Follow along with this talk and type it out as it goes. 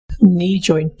Knee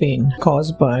joint pain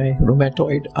caused by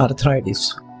rheumatoid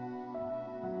arthritis.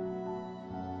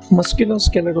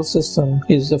 Musculoskeletal system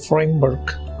is the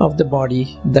framework of the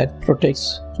body that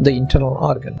protects the internal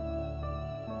organ.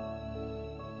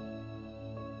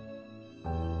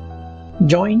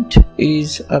 Joint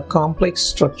is a complex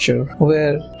structure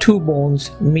where two bones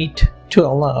meet to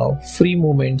allow free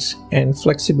movements and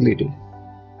flexibility.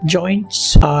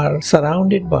 Joints are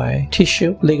surrounded by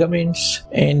tissue, ligaments,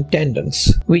 and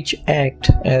tendons, which act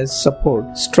as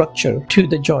support structure to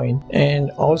the joint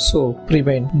and also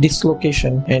prevent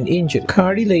dislocation and injury.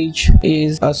 Cartilage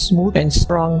is a smooth and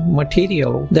strong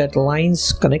material that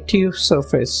lines connective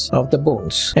surface of the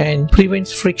bones and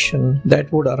prevents friction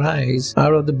that would arise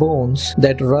out of the bones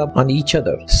that rub on each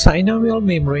other. Synovial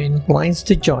membrane lines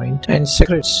the joint and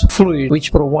secretes fluid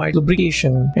which provides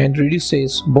lubrication and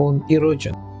reduces bone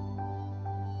erosion.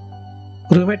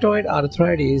 Rheumatoid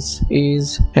arthritis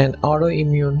is an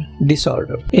autoimmune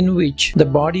disorder in which the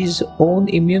body's own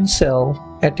immune cell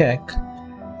attack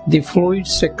the fluid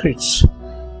secretes,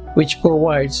 which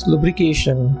provides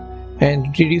lubrication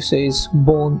and reduces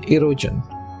bone erosion.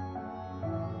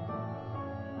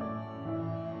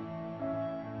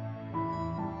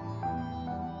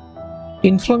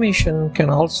 Inflammation can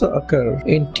also occur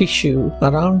in tissue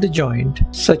around the joint,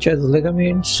 such as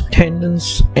ligaments,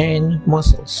 tendons, and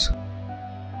muscles.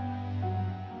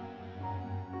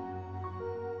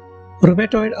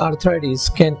 Rheumatoid arthritis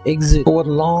can exist over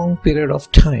a long period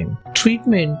of time.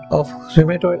 Treatment of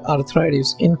rheumatoid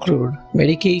arthritis include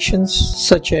medications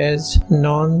such as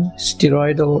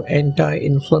non-steroidal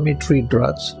anti-inflammatory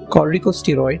drugs,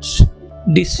 corticosteroids,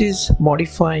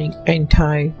 disease-modifying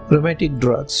anti-rheumatic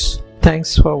drugs.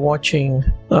 Thanks for watching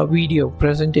a video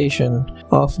presentation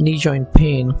of knee joint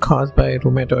pain caused by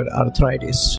rheumatoid arthritis.